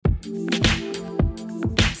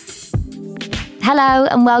Hello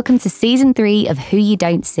and welcome to Season 3 of Who You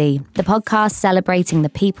Don't See, the podcast celebrating the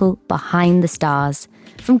people behind the stars.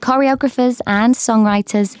 From choreographers and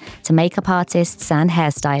songwriters to makeup artists and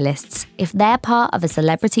hairstylists, if they're part of a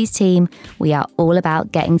celebrity's team, we are all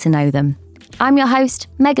about getting to know them. I'm your host,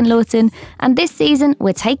 Megan Lawton, and this season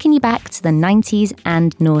we're taking you back to the 90s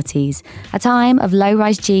and noughties, a time of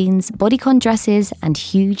low-rise jeans, bodycon dresses and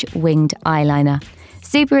huge winged eyeliner.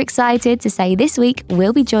 Super excited to say this week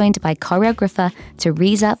we'll be joined by choreographer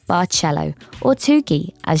Teresa Barcello, or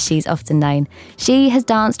Toogie as she's often known. She has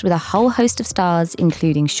danced with a whole host of stars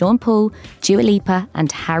including Sean Paul, Dua Lipa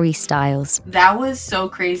and Harry Styles. That was so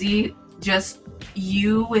crazy, just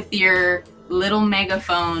you with your little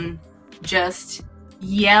megaphone just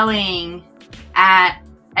yelling at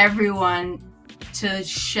everyone to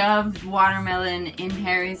shove watermelon in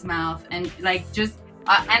Harry's mouth and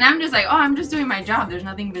and I'm just like, oh, I'm just doing my job. There's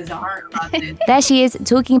nothing bizarre about this. There she is,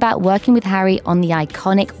 talking about working with Harry on the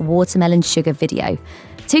iconic Watermelon Sugar video.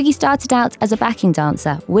 Toogie started out as a backing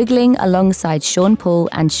dancer, wiggling alongside Sean Paul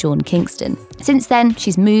and Sean Kingston. Since then,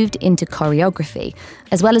 she's moved into choreography.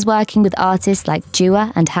 As well as working with artists like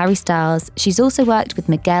Dua and Harry Styles, she's also worked with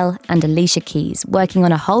Miguel and Alicia Keys, working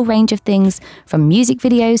on a whole range of things from music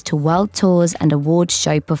videos to world tours and award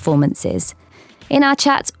show performances. In our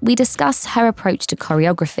chat, we discuss her approach to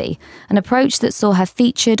choreography, an approach that saw her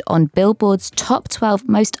featured on Billboard's top 12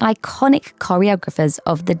 most iconic choreographers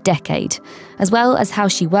of the decade, as well as how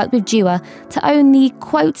she worked with Dua to own the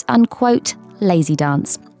quote-unquote lazy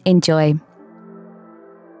dance. Enjoy.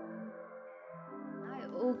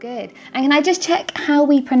 All good. And can I just check how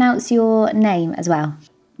we pronounce your name as well?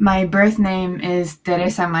 My birth name is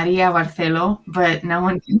Teresa Maria Barceló, but no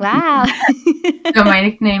one can. Wow. So my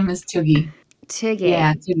nickname is Toogie. Toogie.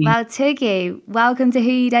 Yeah, Toogie. Well, Toogie, welcome to Who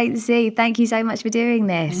You Don't See. Thank you so much for doing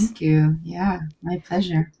this. Thank you. Yeah, my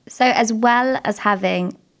pleasure. So as well as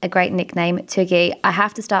having a great nickname, Toogie, I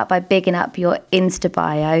have to start by bigging up your Insta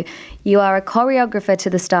bio. You are a choreographer to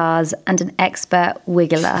the stars and an expert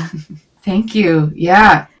wiggler. Thank you.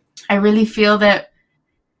 Yeah, I really feel that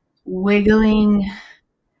wiggling,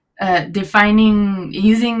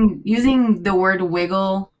 using the word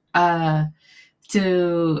wiggle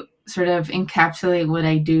to sort of encapsulate what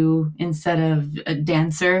I do instead of a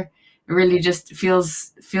dancer, it really just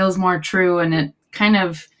feels more true, and it kind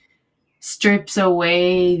of strips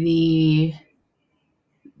away the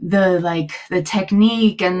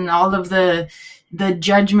technique and all of the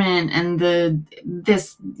judgment and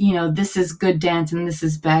this is good dance and this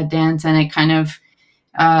is bad dance, and it kind of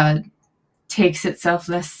takes itself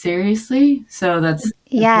less seriously. So that's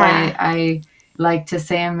why I like to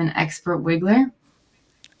say I'm an expert wiggler.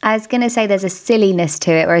 I was going to say there's a silliness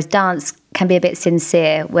to it, whereas dance can be a bit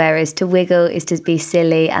sincere, whereas to wiggle is to be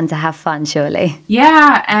silly and to have fun, surely.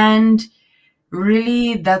 Yeah, and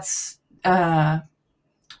really that's, for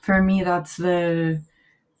me, that's the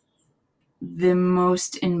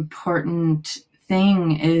most important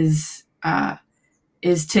thing is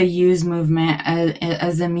to use movement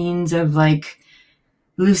as a means of like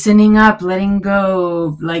loosening up, letting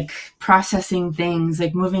go, like processing things,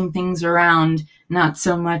 like moving things around, not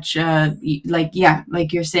so much like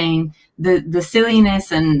you're saying, the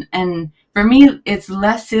silliness, and for me it's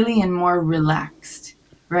less silly and more relaxed,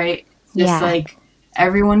 right? Just like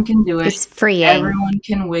everyone can do it. It's freeing. Everyone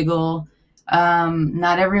can wiggle.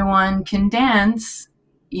 Not everyone can dance,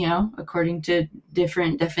 according to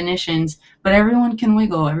different definitions, but everyone can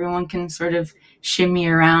wiggle. Everyone can sort of shimmy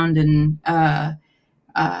around, and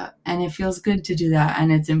it feels good to do that,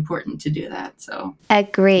 and it's important to do that. So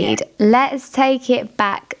agreed. Let's take it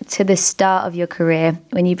back to the start of your career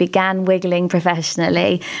when you began wiggling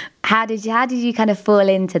professionally. How did you kind of fall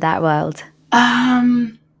into that world?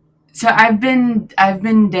 So I've been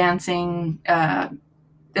dancing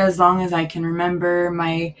as long as I can remember.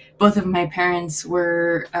 Both of my parents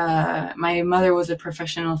were, my mother was a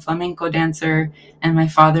professional flamenco dancer, and my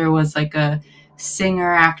father was like a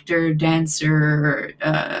singer, actor, dancer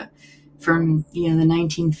from the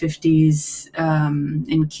 1950s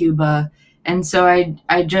in Cuba. And so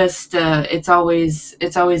I just it's always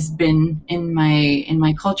been in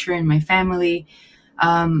my culture, in my family.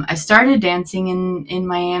 I started dancing in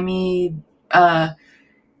Miami. I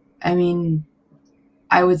mean,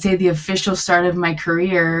 I would say the official start of my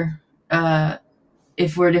career,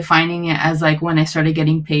 if we're defining it as like when I started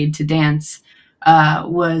getting paid to dance, I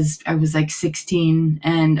was like 16,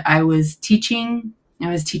 and I was teaching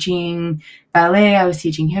ballet, I was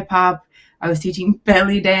teaching hip hop, I was teaching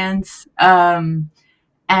belly dance, and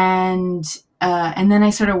then I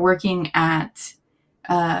started working at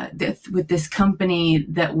with this company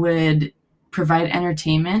that would provide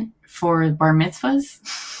entertainment for bar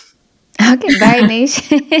mitzvahs. Okay, very niche.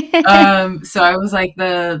 So I was like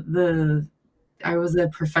I was a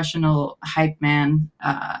professional hype man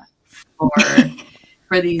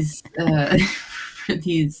for these for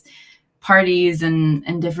these parties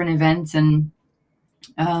and different events, and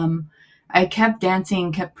I kept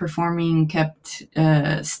dancing, kept performing, kept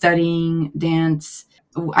studying dance.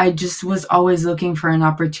 I just was always looking for an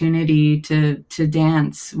opportunity to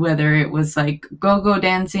dance, whether it was like go-go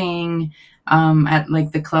dancing at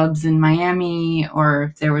like the clubs in Miami, or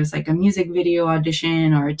if there was like a music video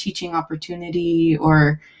audition or a teaching opportunity,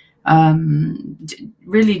 or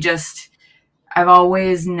really just, I've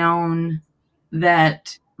always known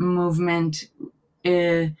that uh, movement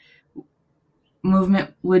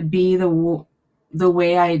would be the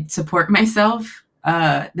way I support myself.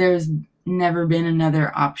 There's never been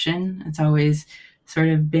another option. It's always sort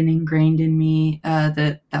of been ingrained in me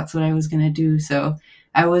that that's what I was going to do. So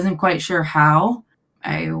I wasn't quite sure how.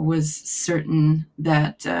 I was certain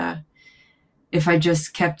that if I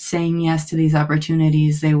just kept saying yes to these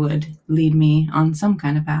opportunities, they would lead me on some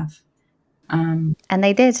kind of path. And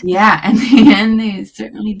they did. Yeah, and they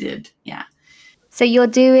certainly did. Yeah. So you're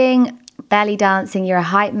doing belly dancing. You're a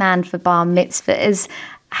hype man for bar mitzvahs.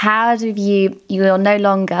 How do you're no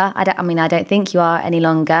longer, I don't think you are any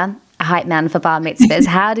longer a hype man for bar mitzvahs.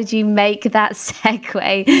 How did you make that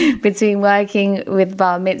segue between working with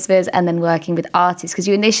bar mitzvahs and then working with artists? Because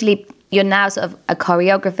you're now sort of a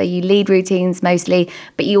choreographer, you lead routines mostly,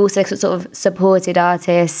 but you also sort of supported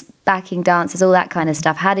artists, backing dancers, all that kind of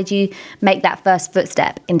stuff. How did you make that first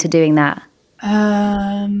footstep into doing that?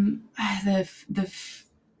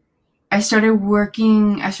 I started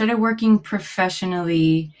working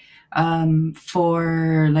professionally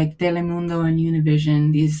for like Telemundo and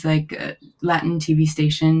Univision, these like Latin TV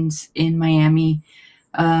stations in Miami.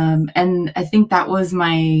 And I think that was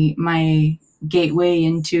my gateway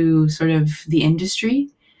into sort of the industry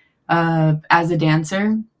as a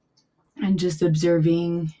dancer, and just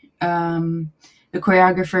observing the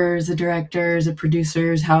choreographers, the directors, the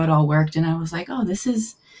producers, how it all worked. And I was like, oh, this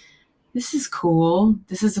is cool.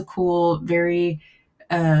 This is a cool, very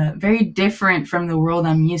very different from the world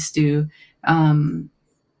I'm used to.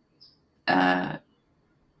 I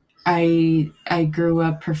grew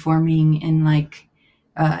up performing in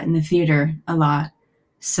in the theater a lot,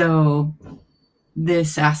 so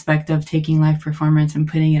this aspect of taking live performance and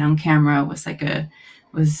putting it on camera was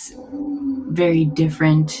very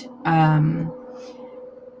different.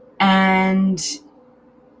 And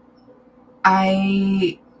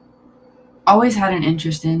I always had an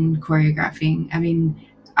interest in choreographing. I mean,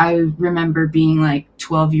 I remember being like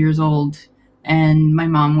 12 years old, and my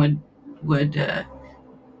mom would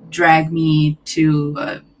drag me to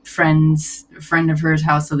a friend of hers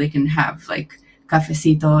house so they can have like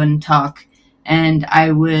cafecito and talk. And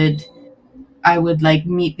I would like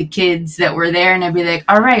meet the kids that were there, and I'd be like,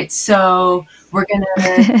 all right, so we're going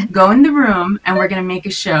to go in the room and we're going to make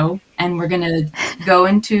a show, and we're going to go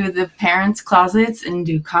into the parents' closets and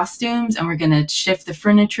do costumes, and we're going to shift the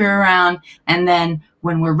furniture around. And then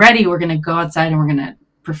when we're ready, we're going to go outside and we're going to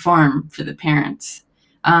perform for the parents.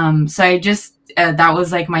 So I just, that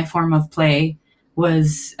was like my form of play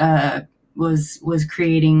was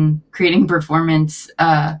creating performance,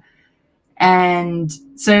 and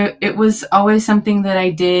so it was always something that I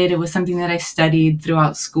did. It was something that I studied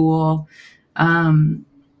throughout school.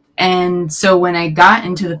 And so when I got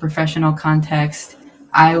into the professional context,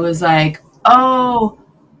 I was like, oh,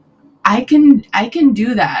 I can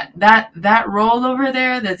do that. That role over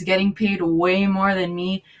there that's getting paid way more than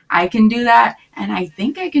me, I can do that. And I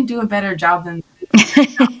think I can do a better job than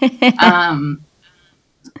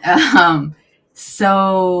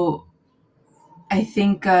so I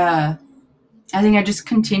think I just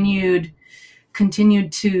continued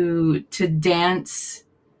to dance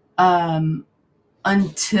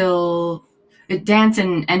until dance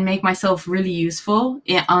and make myself really useful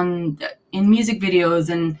in music videos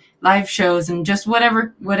and live shows and just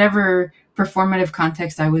whatever performative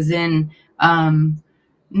context I was in.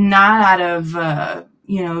 Not out of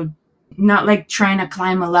not like trying to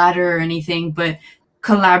climb a ladder or anything, but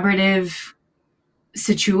collaborative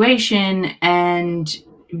situation and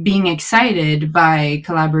being excited by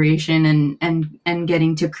collaboration and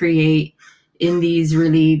getting to create in these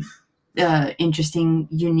really interesting,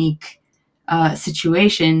 unique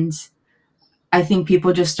situations. I think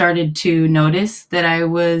people just started to notice that I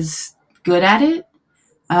was good at it.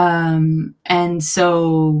 And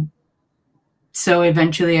so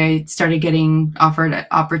eventually I started getting offered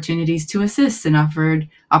opportunities to assist and offered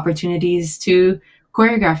opportunities to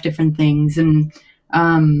choreograph different things. And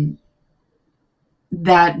I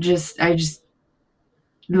just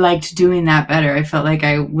liked doing that better. I felt like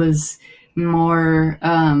I was more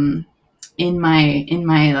in my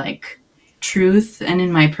like truth and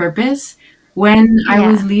in my purpose when I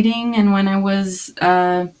was leading, and when I was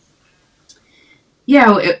in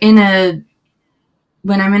a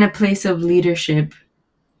when I'm in a place of leadership.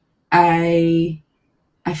 I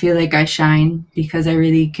feel like I shine because I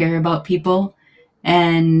really care about people.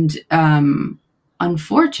 And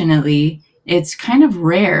unfortunately, it's kind of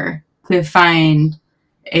rare to find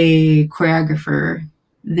a choreographer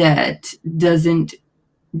that doesn't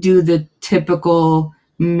do the typical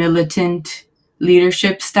militant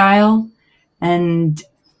leadership style. And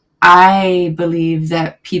I believe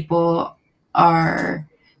that people are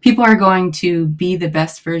going to be the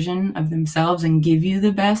best version of themselves and give you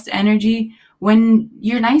the best energy when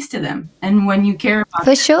you're nice to them and when you care about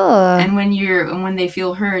For sure. and when they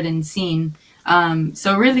feel heard and seen.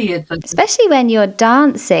 So really, it's especially when you're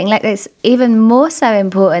dancing, like it's even more so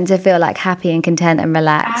important to feel like happy and content and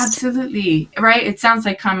relaxed. Absolutely right. It sounds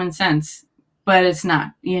like common sense, but it's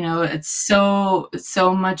not. It's so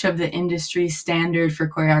much of the industry standard for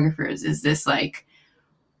choreographers is this like,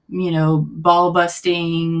 ball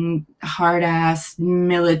busting, hard ass,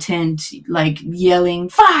 militant, like yelling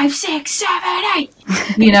 5, 6, 7, 8,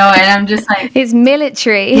 and I'm just like, it's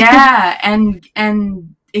military. Yeah.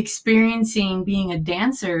 And experiencing being a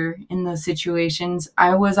dancer in those situations,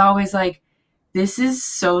 I was always like, this is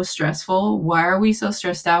so stressful. Why are we so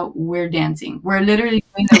stressed out? We're dancing. We're literally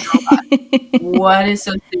doing a robot. What is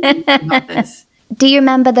so serious about this? Do you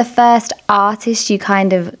remember the first artist you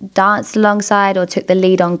kind of danced alongside or took the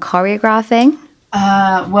lead on choreographing?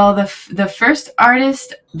 Well, the first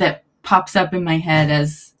artist that pops up in my head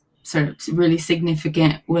as sort of really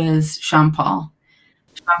significant was Sean Paul.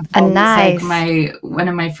 Sean Paul nice. was like one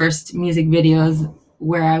of my first music videos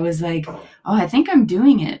where I was like, oh, I think I'm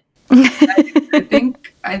doing it.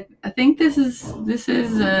 I think this is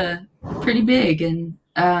pretty big. And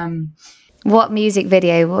what music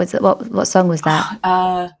video was it? What song was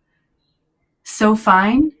that? So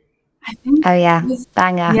Fine, I think. Oh yeah,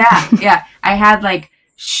 banger. Yeah. I had like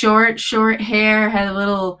short hair, had a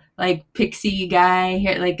little like pixie guy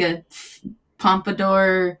hair, like a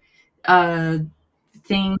pompadour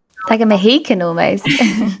thing, like a Mohican almost.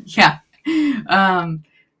 Yeah.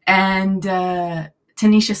 And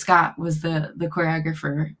Tanisha Scott was the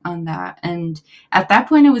choreographer on that. And at that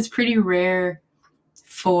point, it was pretty rare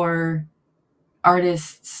for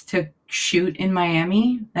artists to shoot in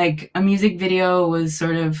Miami. Like a music video was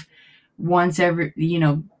sort of once in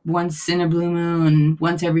a blue moon,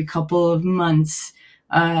 once every couple of months,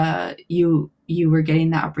 you were getting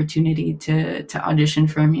the opportunity to audition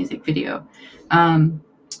for a music video. And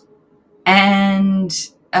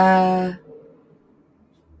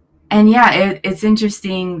yeah, it's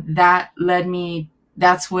interesting. That's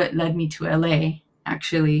what led me to LA,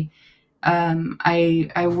 actually.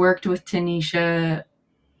 I worked with Tanisha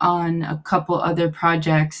on a couple other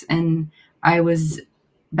projects, and I was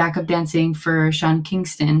backup dancing for Sean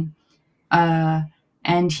Kingston,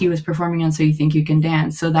 and he was performing on So You Think You Can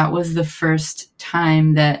Dance. So that was the first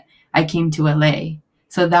time that I came to LA.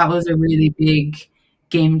 So that was a really big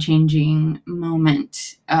game-changing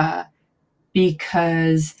moment,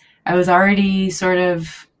 because I was already sort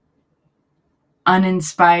of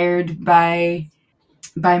uninspired by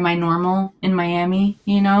my normal in Miami.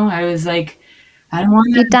 I was like, I don't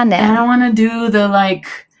want to do the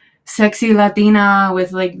like sexy Latina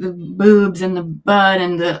with like the boobs and the butt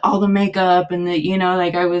and all the makeup and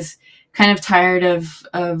like I was kind of tired of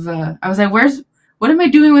I was like, what am I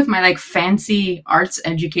doing with my like fancy arts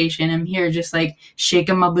education? I'm here just like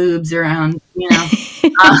shaking my boobs around,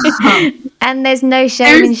 and there's no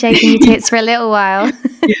shame in shaking your tits for a little while.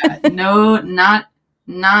 Yeah, no,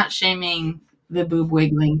 not shaming the boob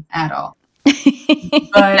wiggling at all.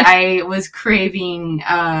 But I was craving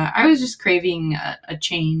just craving a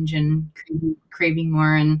change and craving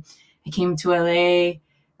more. And I came to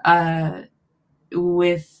LA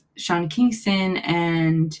with Sean Kingston,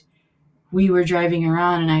 and we were driving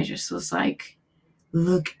around, and I just was like,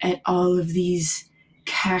 look at all of these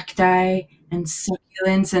cacti and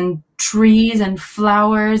succulents and trees and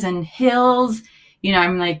flowers and hills.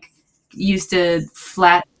 I'm like used to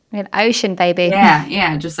flat an ocean, baby.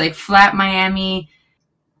 Yeah, just like flat Miami.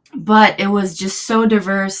 But it was just so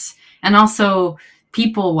diverse, and also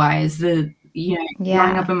people-wise, growing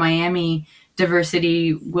up in Miami,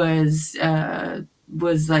 diversity was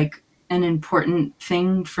like an important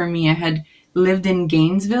thing for me. I had lived in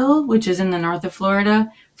Gainesville, which is in the north of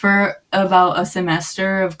Florida, for about a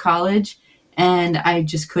semester of college, and I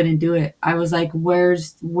just couldn't do it. I was like, where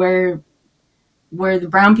the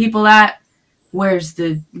brown people at? Where's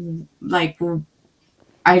the, like,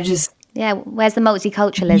 I just, Yeah, where's the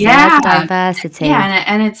multiculturalism? Where's the yeah, yeah. diversity?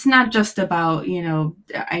 And it's not just about,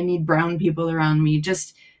 I need brown people around me.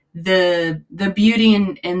 Just the beauty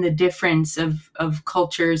and the difference of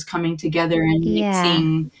cultures coming together and Yeah,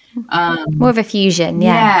 mixing. more of a fusion.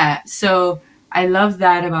 Yeah. Yeah. So I love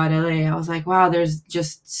that about LA. I was like, wow, there's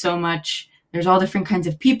just so much. There's all different kinds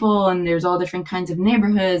of people, and there's all different kinds of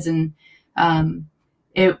neighborhoods, and um,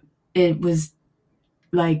 it it was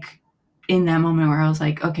like in that moment where I was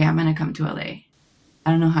like, okay, I'm gonna come to LA. I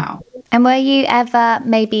don't know how. And were you ever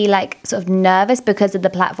maybe like sort of nervous because of the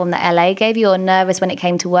platform that LA gave you, or nervous when it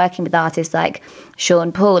came to working with artists like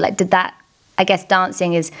Sean Paul? Like, did that, I guess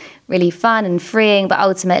dancing is really fun and freeing, but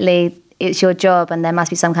ultimately it's your job and there must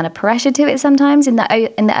be some kind of pressure to it sometimes in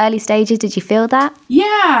the early stages. Did you feel that?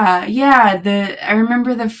 Yeah, yeah. I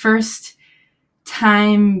remember the first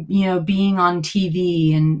time, being on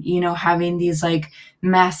TV and, having these like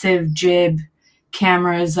massive jib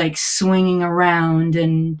cameras like swinging around,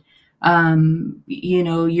 and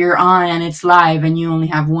you're on and it's live and you only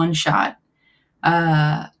have one shot.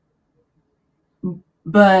 Uh,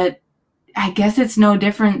 but I guess it's no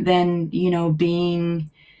different than, being,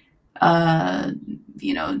 uh,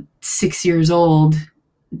 6 years old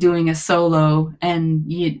doing a solo and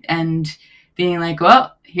being like,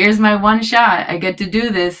 well, here's my one shot. I get to do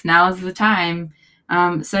this. Now's the time.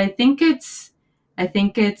 So I think it's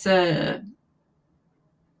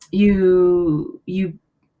you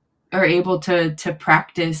are able to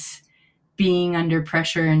practice being under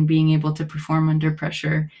pressure and being able to perform under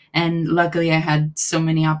pressure. And luckily, I had so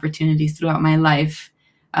many opportunities throughout my life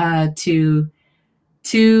to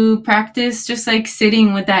practice just like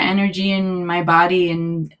sitting with that energy in my body,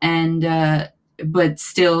 and but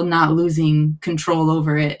still not losing control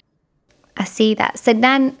over it. I see that. So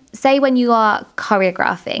then, say when you are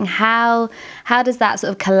choreographing, how does that sort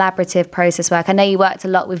of collaborative process work? I know you worked a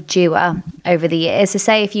lot with Dua over the years. So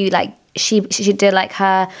say if you like, she did like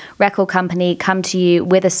her record company come to you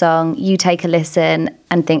with a song, you take a listen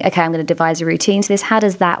and think, okay, I'm going to devise a routine to this. How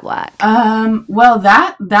does that work? Well,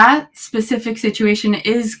 that specific situation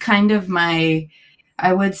is kind of I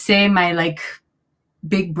would say my like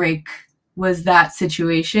big break was that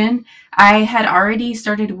situation. I had already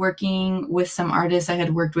started working with some artists. I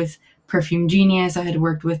had worked with Perfume Genius. I had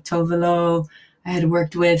worked with Tovelo. I had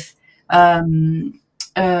worked with, uh,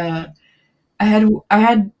 I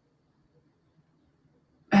had,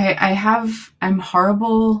 I have, I'm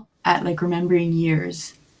horrible at like remembering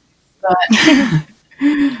years, but,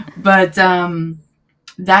 but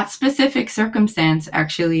that specific circumstance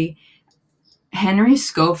actually, Henry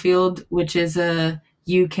Schofield, which is a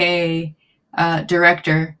UK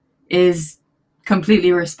director, is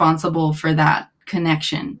completely responsible for that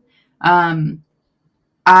connection. Um,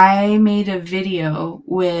 I made a video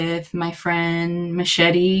with my friend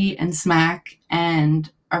Machete and Smack and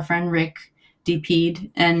our friend Rick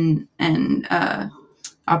DP'd and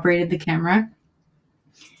operated the camera.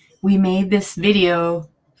 We made this video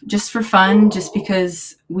just for fun, just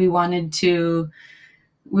because we wanted to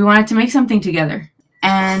make something together.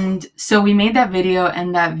 And so we made that video,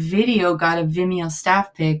 and that video got a Vimeo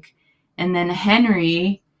staff pick. And then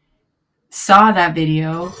Henry saw that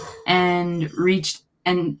video and reached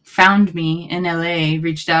and found me in LA,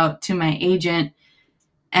 reached out to my agent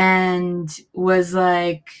and was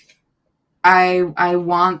like, I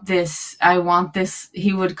want this. I want this.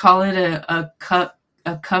 He would call it a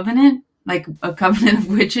covenant, like a covenant of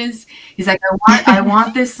witches. He's like, I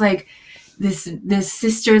want this, like this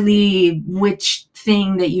sisterly witch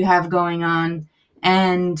thing that you have going on.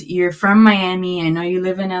 And you're from Miami. I know you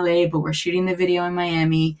live in LA, but we're shooting the video in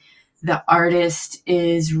Miami. The artist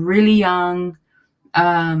is really young.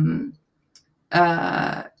 Um,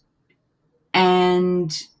 uh,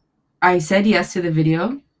 and I said yes to the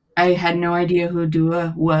video. I had no idea who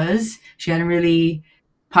Dua was. She hadn't really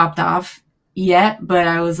popped off yet, but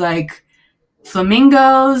I was like,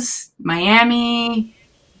 flamingos, Miami.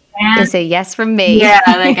 And It's a yes from me. yeah,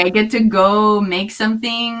 like I get to go make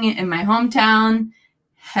something in my hometown.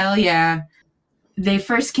 Hell yeah. They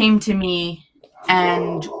first came to me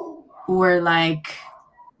and were like,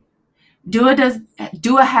 Dua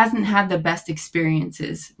hasn't had the best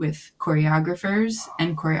experiences with choreographers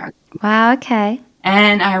and choreographers. Wow, okay.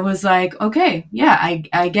 And I was like, okay, yeah,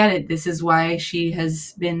 I get it. This is why she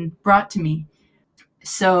has been brought to me.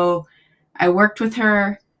 So I worked with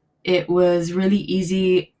her. It was really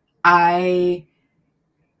easy. I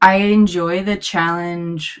enjoy the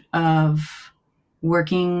challenge of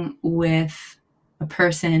working with a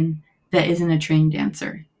person that isn't a trained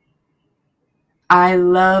dancer. I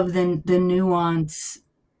love the nuance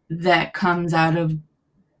that comes out of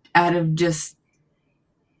just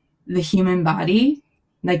the human body,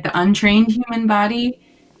 like the untrained human body.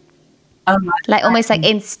 Like almost like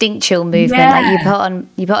instinctual movement. Like Yeah,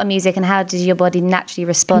 you put on music, and how does your body naturally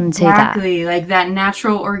respond to that? exactly. Like that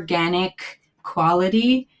natural organic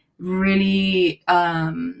quality really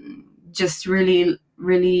just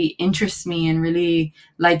really interests me and really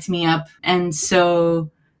lights me up. And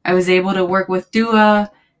so I was able to work with Dua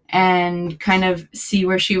and kind of see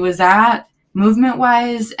where she was at movement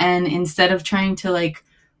wise, and instead of trying to like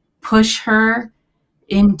push her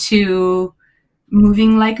into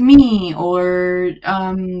moving like me or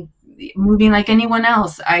moving like anyone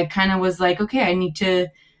else, I kind of was like, okay, I need to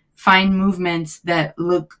find movements that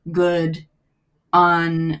look good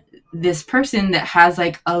on this person that has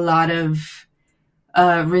like a lot of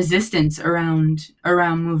resistance around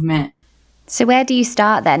movement. So where do you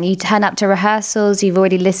start then? You turn up to rehearsals, you've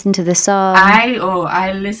already listened to the song.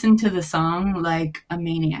 I listen to the song like a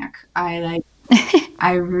maniac. I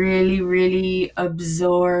really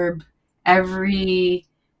absorb every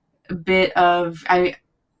bit of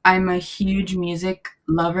I'm a huge music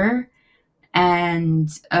lover, and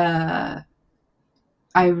I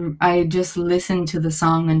just listen to the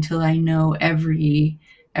song until I know every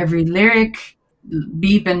lyric,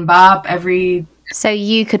 beep and bop, every. So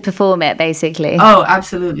you could perform it basically. Oh,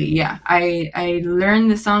 absolutely, yeah. I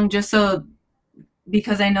learned the song just so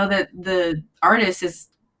because I know that the artist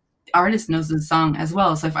knows the song as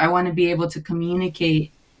well. So if I want to be able to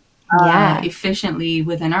communicate Yeah. efficiently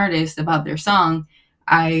with an artist about their song,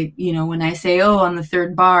 when I say, oh, on the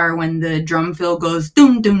third bar, when the drum fill goes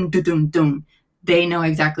doom, doom, doom, doom, doom, they know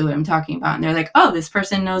exactly what I'm talking about. And they're like, oh, this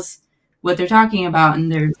person knows what they're talking about.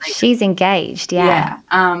 And they're like, she's engaged. Yeah.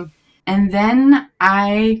 yeah. And then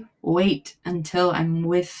I wait until I'm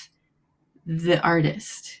with the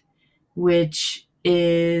artist, which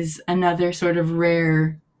is another sort of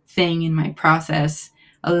rare thing in my process.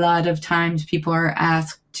 A lot of times people are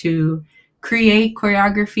asked to create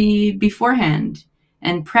choreography beforehand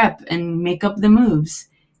and prep and make up the moves.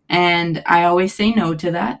 And I always say no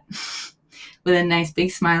to that with a nice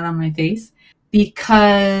big smile on my face,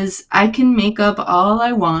 because I can make up all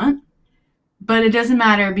I want, but it doesn't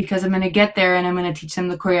matter because I'm going to get there and I'm going to teach them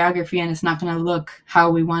the choreography, and it's not going to look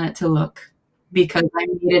how we want it to look because I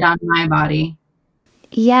made it on my body.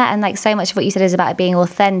 Yeah, and like so much of what you said is about it being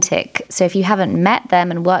authentic. So if you haven't met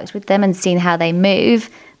them and worked with them and seen how they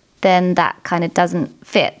move, then that kind of doesn't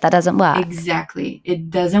fit. That doesn't work. Exactly.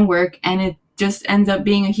 It doesn't work, and it just ends up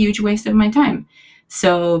being a huge waste of my time.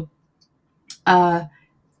 So I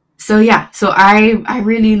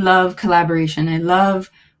really love collaboration. I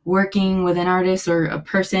love working with an artist or a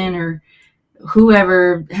person or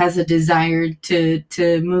whoever has a desire to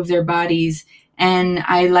move their bodies, and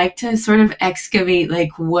I like to sort of excavate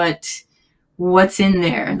like what's in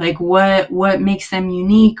there, like what makes them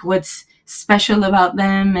unique, what's special about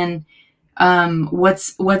them, and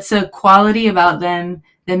what's a quality about them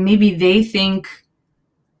that maybe they think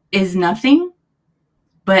is nothing,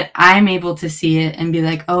 but I'm able to see it and be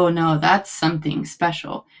like, oh no, that's something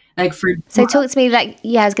special. Like for So talk to me like,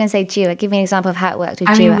 yeah, I was going to say Dua. Give me an example of how it worked with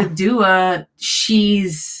I Dua. mean, with Dua,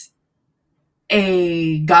 she's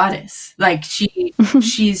a goddess. Like she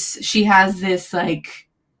has this like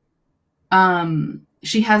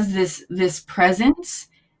she has this presence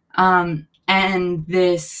and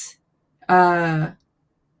this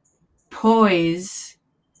poise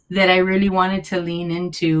that I really wanted to lean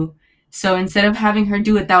into. So instead of having her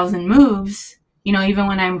do 1,000 moves, even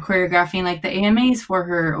when I'm choreographing like the AMAs for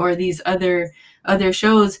her or these other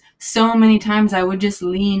shows, so many times I would just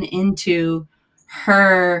lean into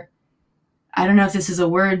her, I don't know if this is a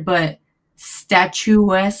word, but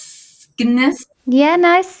statuesqueness. Yeah, no,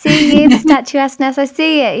 I see you. The statuesqueness, I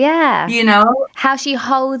see it. Yeah. How she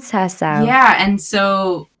holds herself. Yeah, and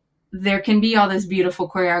so there can be all this beautiful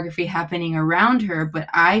choreography happening around her, but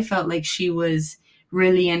I felt like she was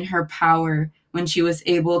really in her power when she was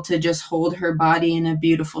able to just hold her body in a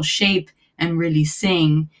beautiful shape and really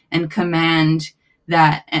sing and command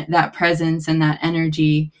that presence and that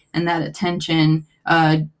energy and that attention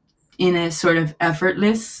in a sort of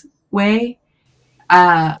effortless way.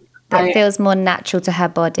 That feels more natural to her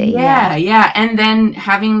body. Yeah. And then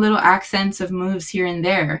having little accents of moves here and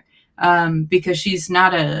there, because she's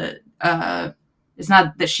not it's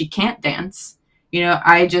not that she can't dance.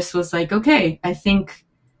 I just was like, okay, I think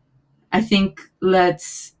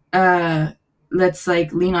let's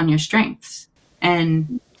like lean on your strengths.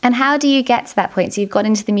 And And how do you get to that point? So you've gone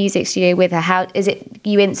into the music studio with her. How is it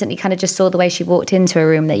you instantly kind of just saw the way she walked into a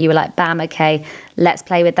room that you were like, bam, okay, let's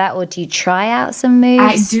play with that? Or do you try out some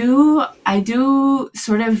moves? I do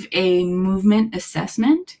sort of a movement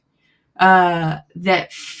assessment that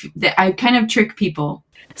I kind of trick people.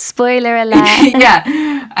 Spoiler alert.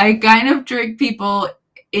 Yeah, I kind of trick people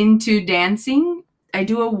into dancing. I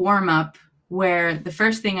do a warm-up where the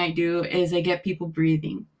first thing I do is I get people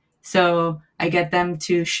breathing. So I get them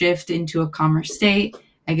to shift into a calmer state.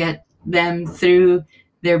 I get them through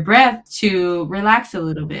their breath to relax a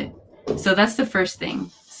little bit. So that's the first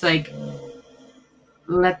thing. It's like,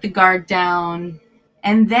 let the guard down.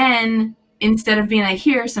 And then instead of being like,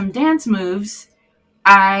 here are some dance moves,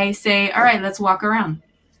 I say, all right, let's walk around.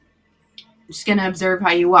 I'm just going to observe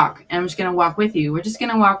how you walk. And I'm just going to walk with you. We're just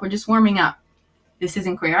going to walk. We're just warming up. This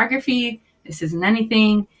isn't choreography. This isn't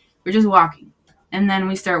anything. We're just walking. And then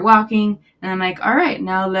we start walking. And I'm like, all right,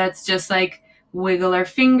 now let's just like wiggle our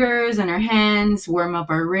fingers and our hands, warm up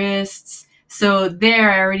our wrists. So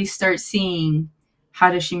there I already start seeing,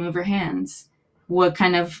 how does she move her hands? What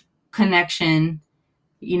kind of connection,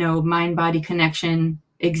 mind-body connection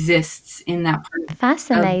exists in that part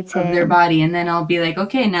Fascinating. of their body. And then I'll be like,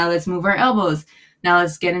 okay, now let's move our elbows. Now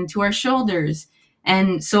let's get into our shoulders.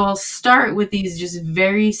 And so I'll start with these just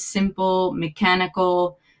very simple,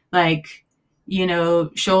 mechanical, like,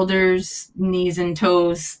 shoulders, knees, and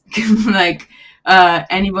toes. Like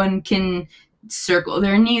anyone can circle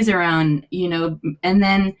their knees around, and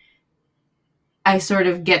then I sort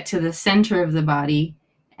of get to the center of the body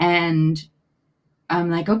and I'm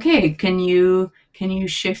like, okay, can you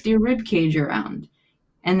shift your rib cage around?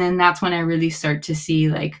 And then that's when I really start to see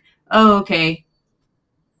like, oh, okay,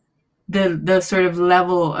 the sort of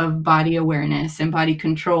level of body awareness and body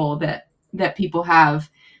control that people have.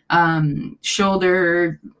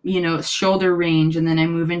 Shoulder range, and then I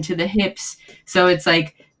move into the hips. So it's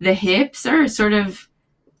like the hips are sort of,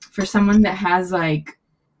 for someone that has like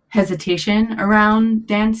hesitation around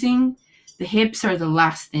dancing, the hips are the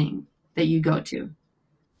last thing that you go to.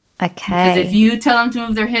 Okay. Because if you tell them to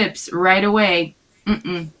move their hips right away, they're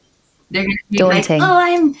going to be daunting. Like, oh,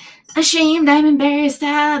 I'm ashamed, I'm embarrassed,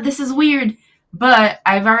 this is weird. But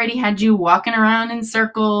I've already had you walking around in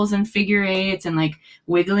circles and figure eights and like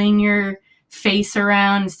wiggling your face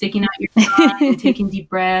around and sticking out your tongue and taking deep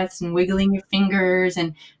breaths and wiggling your fingers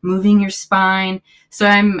and moving your spine. So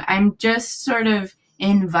I'm just sort of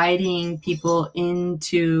inviting people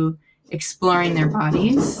into exploring their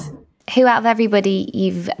bodies. Who out of everybody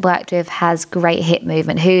you've worked with has great hip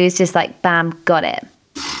movement? Who's just like, bam, got it?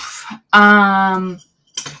 I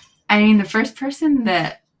mean, the first person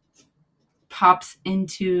that pops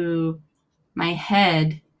into my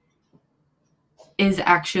head is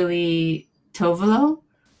actually Tovolo,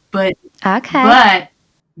 but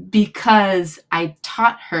because I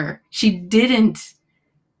taught her, she didn't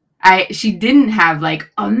have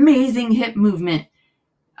like amazing hip movement.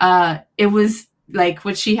 It was like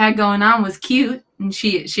what she had going on was cute, and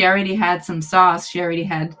she already had some sauce. She already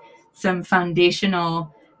had some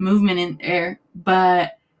foundational movement in there,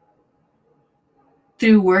 but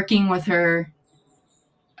through working with her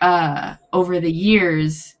over the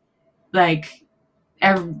years, like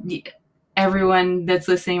everyone that's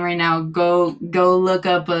listening right now, go look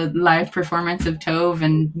up a live performance of Tove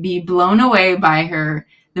and be blown away by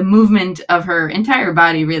the movement of her entire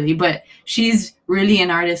body, really. But she's really an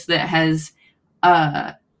artist that has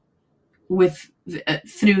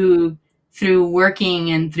through working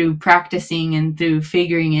and through practicing and through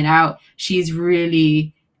figuring it out, she's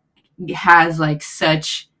really has like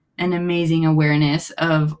such an amazing awareness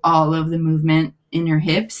of all of the movement in her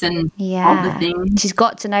hips and all the things. She's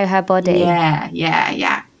got to know her body.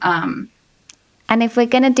 Yeah. And if we're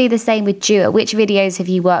going to do the same with Dua, which videos have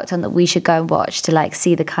you worked on that we should go and watch to like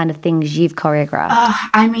see the kind of things you've choreographed?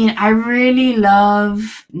 I mean, I really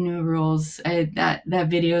love New Rules. That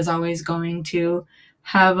video is always going to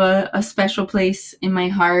have a special place in my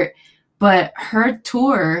heart. But her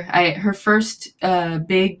tour, her first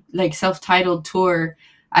big like self-titled tour,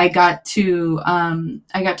 I got to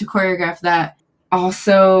choreograph that.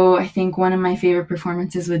 Also, I think one of my favorite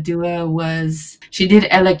performances with Dua was she did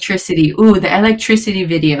Electricity. Ooh, the Electricity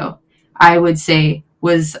video, I would say,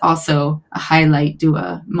 was also a highlight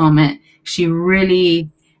Dua moment. She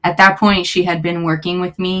really, at that point, she had been working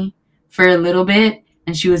with me for a little bit,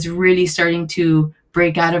 and she was really starting to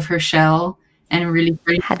break out of her shell and really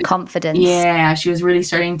had confidence. Yeah, she was really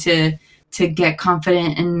starting to to get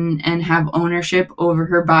confident and have ownership over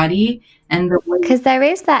her body. And because there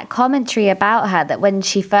is that commentary about her that when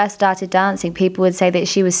she first started dancing, people would say that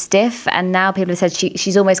she was stiff, and now people have said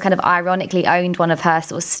she's almost kind of ironically owned one of her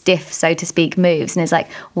sort of stiff, so to speak, moves, and it's like,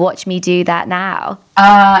 watch me do that now.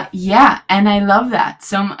 Yeah, and I love that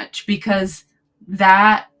so much, because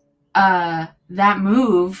that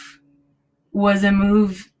move was a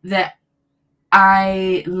move that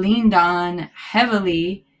I leaned on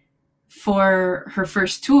heavily for her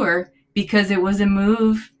first tour, because it was a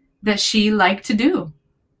move that she liked to do.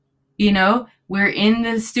 You know, we're in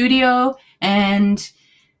the studio, and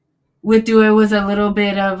with Dua was a little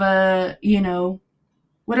bit of a,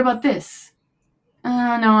 what about this? No,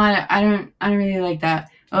 I don't really like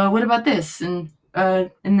that. What about this? And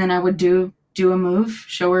then I would do a move,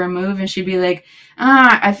 show her a move, and she'd be like,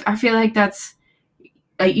 I feel like that's,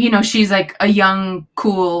 she's like a young,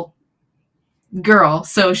 cool girl.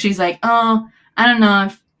 So she's like, oh, I don't know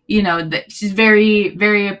if, that she's very,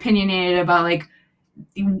 very opinionated about like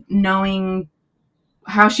knowing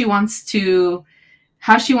how she wants to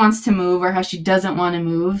move, or how she doesn't want to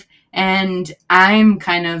move. And I'm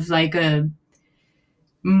kind of like a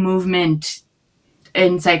movement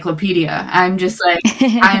encyclopedia. I'm just like,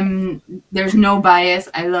 there's no bias.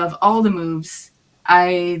 I love all the moves.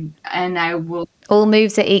 I will. All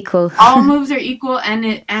moves are equal. All moves are equal,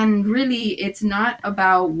 and really, it's not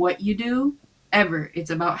about what you do ever. It's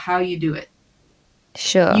about how you do it.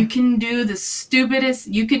 Sure. You can do the stupidest.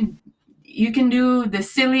 You can do the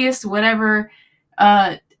silliest, whatever,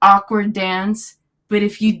 awkward dance. But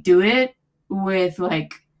if you do it with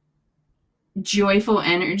like joyful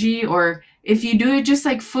energy, or if you do it just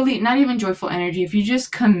like fully, not even joyful energy, if you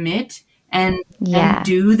just commit and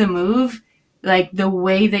do the move, like the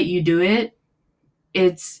way that you do it,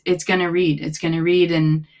 it's gonna read. It's gonna read.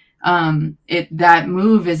 And that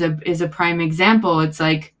move is a prime example. It's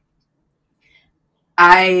like,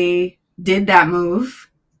 I did that move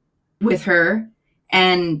with her,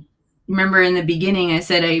 and remember in the beginning I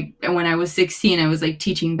said when I was 16 I was like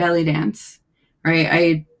teaching belly dance,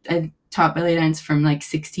 right? I taught belly dance from like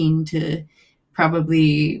 16 to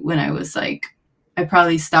probably when I was like, I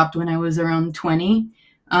probably stopped when I was around 20.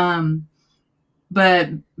 But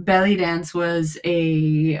belly dance was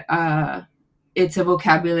it's a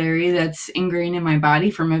vocabulary that's ingrained in my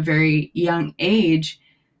body from a very young age.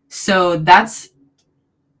 So that's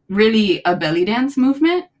really a belly dance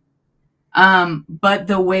movement. But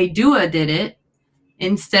the way Dua did it,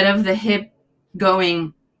 instead of the hip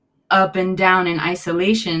going up and down in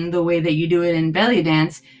isolation, the way that you do it in belly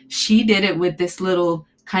dance, she did it with this little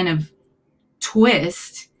kind of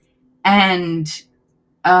twist. And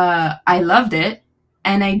I loved it.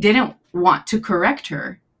 And I didn't want to correct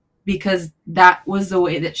her, because that was the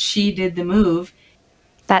way that she did the move.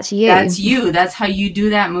 That's you. That's you. That's how you do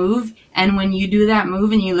that move. And when you do that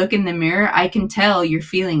move and you look in the mirror, I can tell you're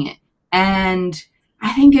feeling it. And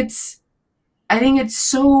I think it's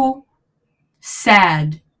so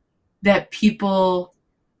sad that people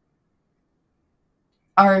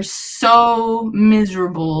are so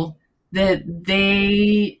miserable that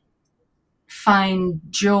they find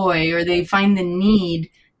joy, or they find the need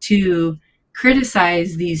to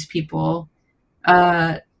criticize these people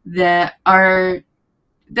that are,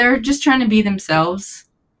 they're just trying to be themselves,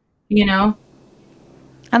 And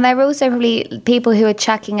there are also probably people who are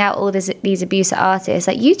chucking out all these abuser artists.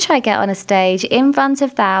 Like, you try to get on a stage in front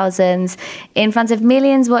of thousands, in front of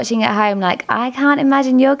millions watching at home. Like, I can't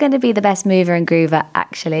imagine you're going to be the best mover and groover,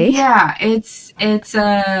 actually. Yeah,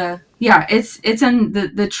 the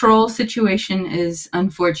troll situation is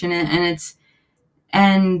unfortunate, and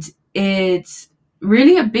it's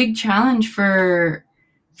really a big challenge for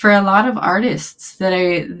a lot of artists that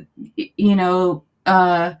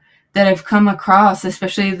that I've come across,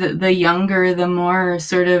 especially the younger, the more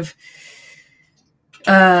sort of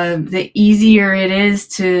the easier it is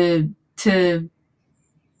to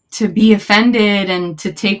be offended and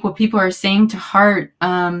to take what people are saying to heart.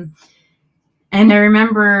 And I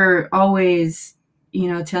remember always,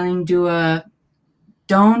 telling Dua,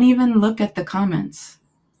 don't even look at the comments.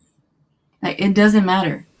 Like, it doesn't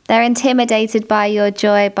matter. They're intimidated by your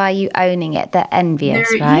joy, by you owning it. They're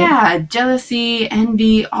envious, right? Yeah, jealousy,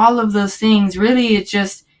 envy, all of those things. Really, it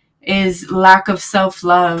just is lack of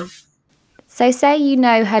self-love. So say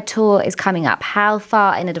her tour is coming up. How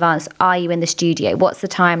far in advance are you in the studio? What's the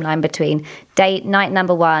timeline between night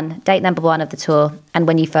number one of the tour, and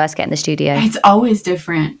when you first get in the studio? It's always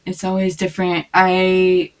different.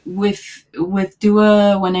 With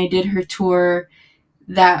Dua, when I did her tour,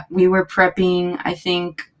 that we were prepping, I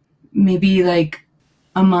think, maybe like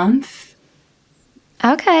a month.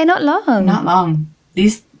 Okay, not long. Not long.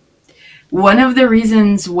 One of the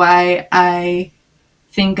reasons why I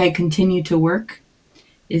think I continue to work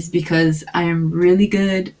is because I am really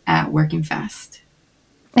good at working fast.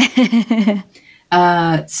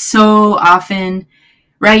 So often,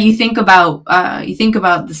 right? You think about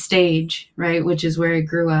the stage, right? Which is where I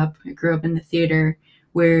grew up. I grew up in the theater,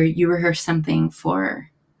 where you rehearse something for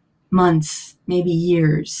months, maybe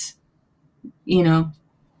years,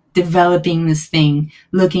 developing this thing,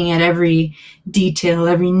 looking at every detail,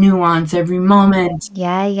 every nuance, every moment.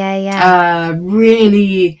 Yeah.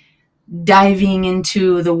 Really diving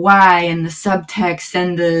into the why and the subtext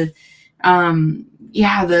and the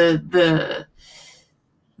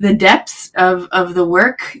depths of the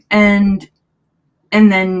work, and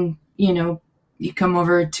then you come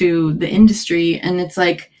over to the industry and it's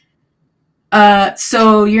like,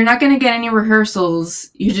 so you're not going to get any rehearsals,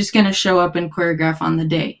 you're just going to show up and choreograph on the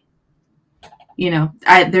day.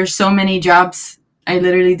 There's so many jobs. I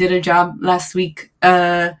literally did a job last week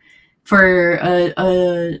for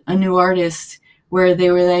a new artist where they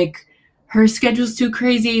were like, her schedule's too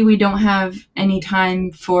crazy, we don't have any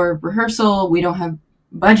time for rehearsal, we don't have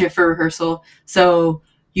budget for rehearsal, so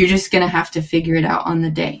you're just gonna have to figure it out on the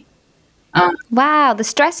day. Wow, the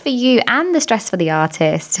stress for you and the stress for the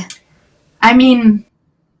artist. I mean,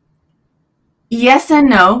 yes and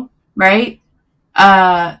no, right?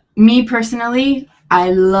 Me personally,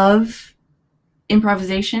 I love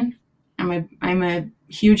improvisation. I'm a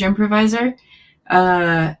huge improviser,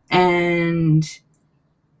 and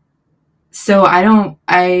so I don't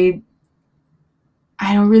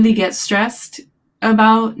really get stressed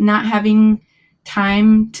about not having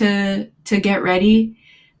time to get ready.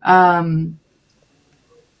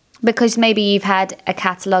 Because maybe you've had a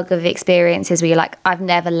catalogue of experiences where you're like, I've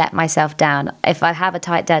never let myself down. If I have a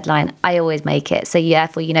tight deadline, I always make it. So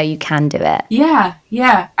therefore, you can do it. Yeah.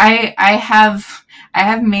 I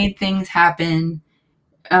have made things happen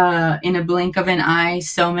in a blink of an eye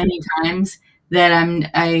so many times that I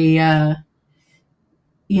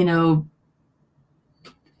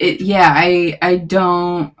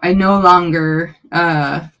no longer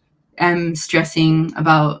am stressing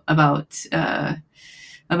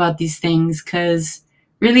about these things, because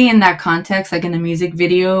really in that context, like in the music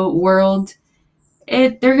video world,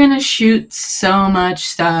 they're gonna shoot so much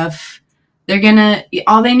stuff.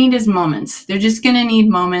 All they need is moments. They're just gonna need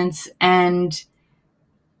moments, and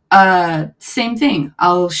same thing.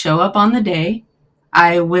 I'll show up on the day.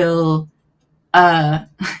 I will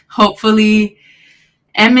hopefully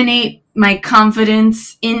emanate my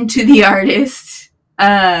confidence into the artist,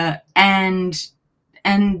 and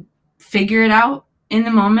figure it out in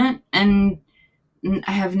the moment. And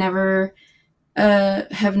I have never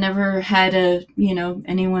had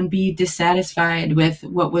anyone be dissatisfied with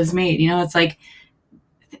what was made. It's like,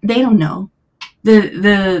 they don't know.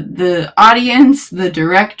 The audience, the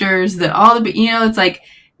directors, it's like,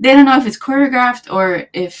 they don't know if it's choreographed or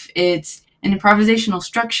if it's an improvisational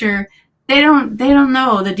structure. They don't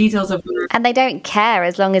know the details of it. And they don't care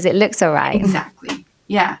as long as it looks all right. Exactly.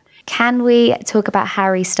 Yeah. Can we talk about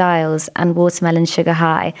Harry Styles and Watermelon Sugar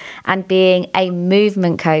High and being a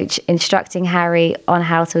movement coach, instructing Harry on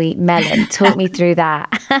how to eat melon? Talk me through that.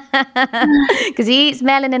 Because he eats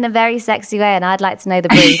melon in a very sexy way, and I'd like to know the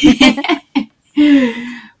brief.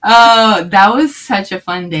 Oh, that was such a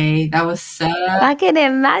fun day. That was so... I can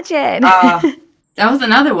imagine. That was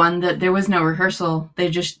another one that there was no rehearsal. They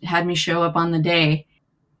just had me show up on the day.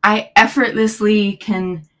 I effortlessly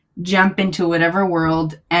can jump into whatever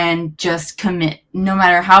world and just commit, no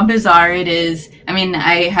matter how bizarre it is. I mean,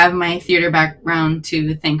 I have my theater background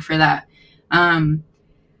to thank for that.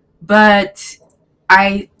 But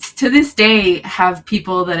I, to this day, have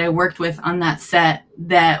people that I worked with on that set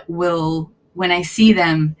that will, when I see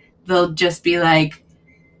them, they'll just be like,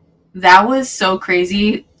 that was so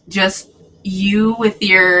crazy. Just you with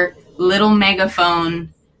your little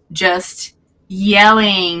megaphone just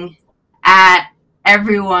yelling at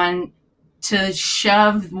everyone to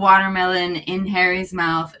shove watermelon in Harry's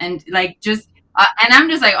mouth, and like just and I'm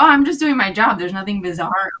just like, oh, I'm just doing my job. There's nothing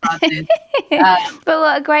bizarre about this. But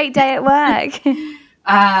what a great day at work.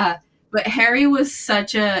 But Harry was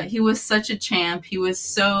such a champ. He was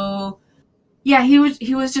so, he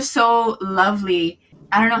was just so lovely.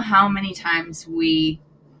 I don't know how many times we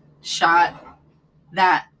shot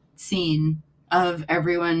that scene of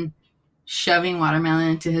everyone shoving watermelon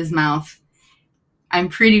into his mouth. I'm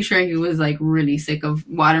pretty sure he was like really sick of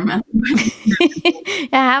watermelon.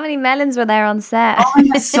 Yeah, how many melons were there on set? Oh my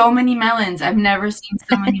God, so many melons. I've never seen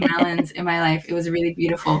so many melons in my life. It was really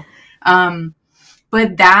beautiful.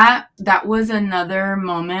 But that was another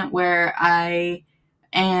moment where I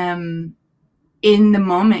am in the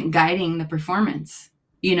moment guiding the performance.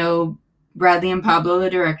 You know, Bradley and Pablo, the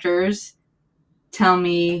directors, tell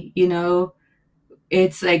me, you know,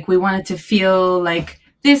 it's like we want it to feel like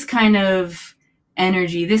this kind of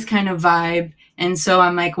energy, this kind of vibe. And so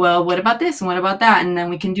I'm like, well, what about this? And what about that? And then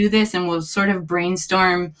we can do this, and we'll sort of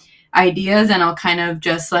brainstorm ideas, and I'll kind of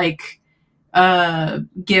just like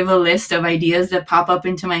give a list of ideas that pop up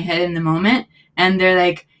into my head in the moment. And they're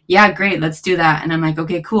like, yeah, great, let's do that. And I'm like,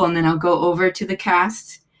 okay, cool. And then I'll go over to the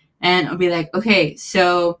cast and I'll be like, okay,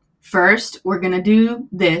 so first we're going to do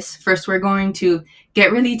this. First, we're going to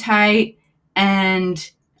get really tight,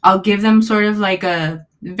 and I'll give them sort of like a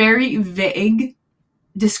very vague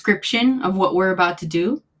description of what we're about to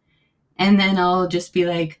do. And then I'll just be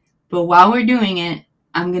like, but while we're doing it,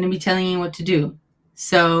 I'm going to be telling you what to do.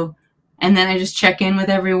 So, and then I just check in with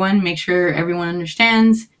everyone, make sure everyone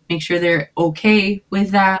understands, make sure they're okay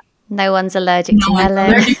with that. No one's allergic to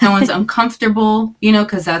melon. No one's uncomfortable, you know,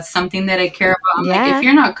 because that's something that I care about. I'm like, if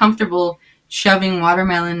you're not comfortable shoving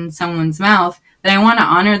watermelon in someone's mouth, then I want to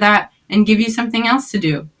honor that and give you something else to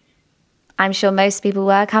do. I'm sure most people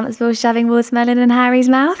were comfortable shoving watermelon in Harry's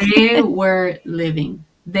mouth. They were living.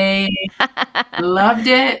 They loved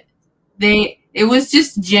it. It was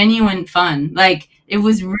just genuine fun. Like, it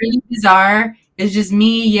was really bizarre. It was just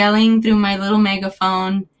me yelling through my little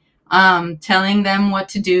megaphone, telling them what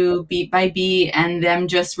to do beat by beat, and them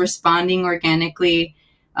just responding organically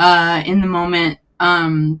in the moment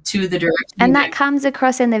to the direction. And that comes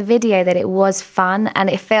across in the video that it was fun, and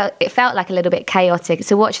it felt like a little bit chaotic.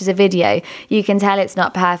 To watch as a video, you can tell it's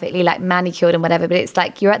not perfectly like manicured and whatever, but it's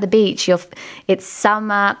like you're at the beach, it's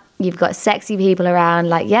summer, you've got sexy people around,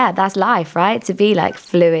 like, yeah, that's life, right? To be like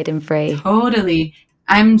fluid and free. Totally.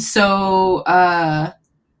 I'm so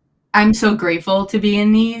grateful to be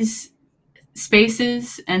in these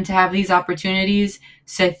spaces and to have these opportunities.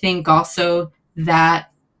 So I think also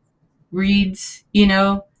that reads, you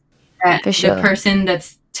know, that for sure. The person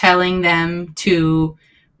that's telling them to,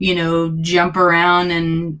 you know, jump around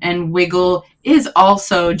and wiggle is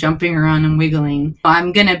also jumping around and wiggling.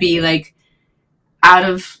 I'm gonna be like out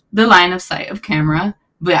of the line of sight of camera,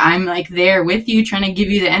 but I'm like there with you, trying to give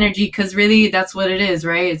you the energy, because really that's what it is,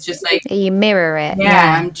 right? It's just like you mirror it.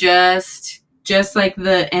 Yeah, I'm just like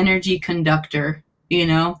the energy conductor, you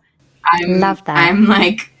know. Love that. I'm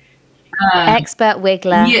like expert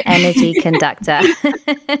wiggler, energy conductor.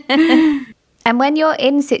 And when you're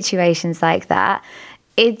in situations like that,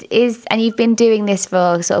 it is, and you've been doing this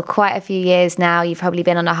for sort of quite a few years now, you've probably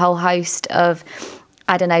been on a whole host of,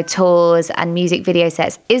 I don't know, tours and music video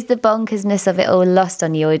sets. Is the bonkersness of it all lost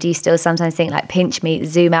on you, or do you still sometimes think like pinch me,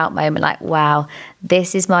 zoom out moment, like, wow,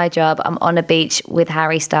 this is my job, I'm on a beach with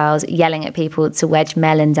Harry Styles yelling at people to wedge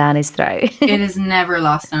melon down his throat? It is never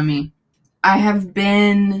lost on me. I have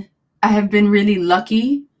been really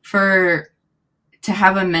lucky to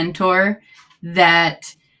have a mentor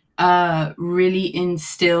that really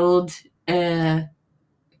instilled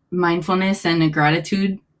mindfulness and a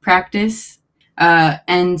gratitude practice.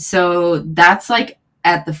 And so that's like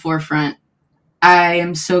at the forefront. I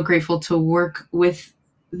am so grateful to work with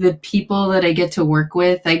the people that I get to work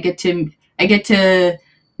with. I get to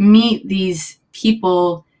meet these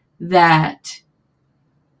people that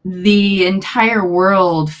the entire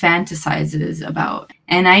world fantasizes about.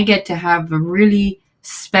 And I get to have a really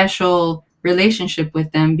special relationship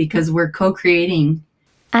with them because we're co-creating.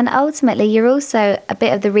 And ultimately, you're also a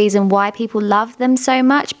bit of the reason why people love them so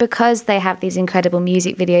much, because they have these incredible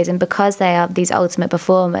music videos and because they are these ultimate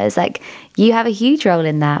performers. Like, you have a huge role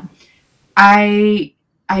in that. I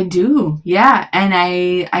do, yeah, and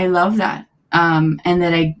I love that, and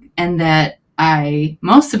that I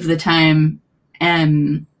most of the time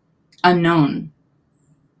am unknown.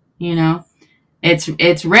 You know, it's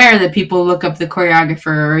rare that people look up the choreographer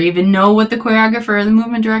or even know what the choreographer or the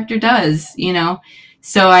movement director does. You know.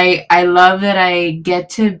 So I love that I get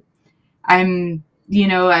to, I'm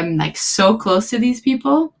like so close to these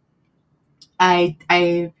people. I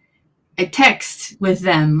text with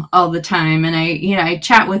them all the time, and I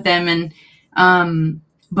chat with them, and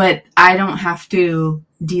but I don't have to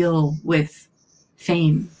deal with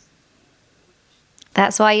fame.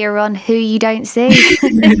 That's why you're on Who You Don't See.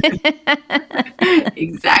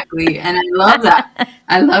 Exactly. And I love that.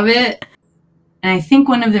 I love it. And I think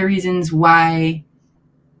one of the reasons why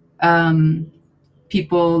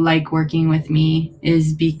people like working with me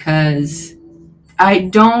is because I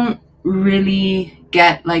don't really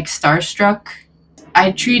get like starstruck.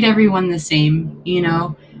 I treat everyone the same,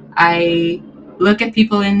 I look at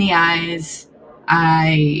people in the eyes.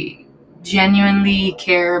 I genuinely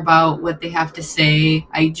care about what they have to say.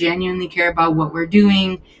 I genuinely care about what we're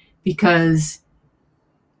doing, because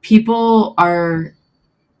people are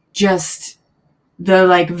just the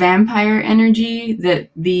like vampire energy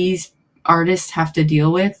that these artists have to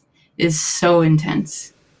deal with is so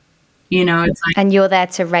intense. You know, it's like, And you're there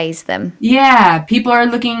to raise them. yeah, people are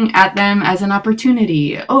looking at them as an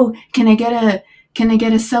opportunity. Oh, can I get a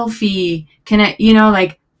selfie? Can I, you know,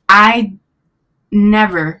 like, I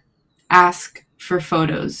never ask for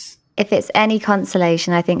photos. If it's any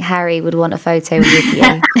consolation, I think Harry would want a photo with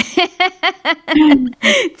you.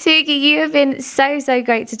 Toogie, you have been so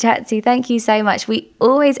great to chat to. Thank you so much. We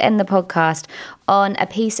always end the podcast on a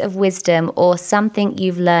piece of wisdom or something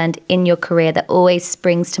you've learned in your career that always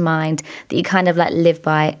springs to mind that you kind of like live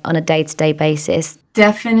by on a day-to-day basis.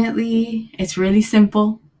 Definitely, it's really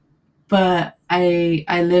simple, but I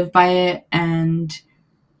live by it, and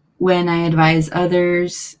when I advise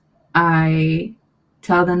others, I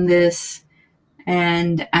tell them this,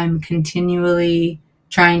 and I'm continually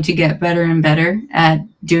trying to get better and better at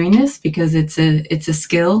doing this, because it's a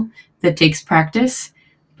skill that takes practice.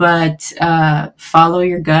 But follow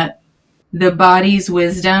your gut. The body's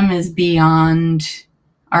wisdom is beyond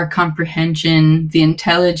our comprehension. The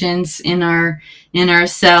intelligence in our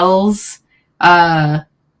cells,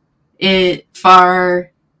 it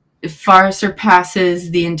far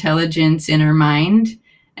surpasses the intelligence in our mind,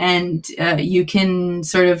 and you can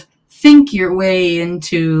sort of think your way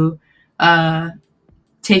into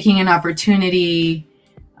taking an opportunity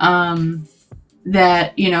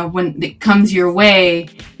that, you know, when it comes your way,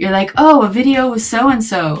 you're like, oh, a video with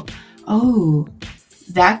so-and-so. Oh,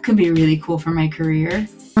 that could be really cool for my career.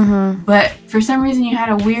 Mm-hmm. But for some reason you had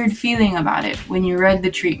a weird feeling about it when you read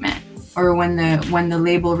the treatment, or when the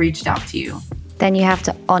label reached out to you. Then you have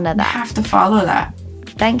to honor that. You have to follow that.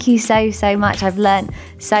 Thank you so much. I've learned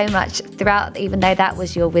so much throughout, even though that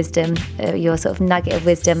was your wisdom, your sort of nugget of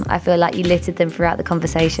wisdom. I feel like you littered them throughout the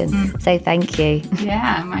conversation. So thank you.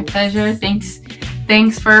 Yeah, my pleasure.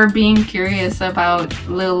 Thanks for being curious about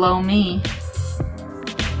little old me.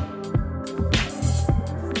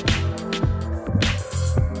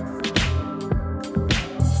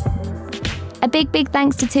 A big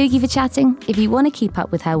thanks to Toogie for chatting. If you want to keep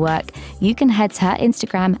up with her work, you can head to her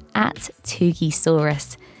Instagram at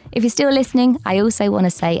Toogiesaurus. If you're still listening, I also want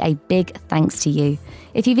to say a big thanks to you.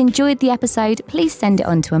 If you've enjoyed the episode, please send it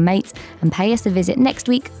on to a mate and pay us a visit next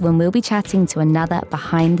week when we'll be chatting to another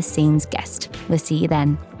behind the scenes guest. We'll see you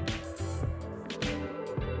then.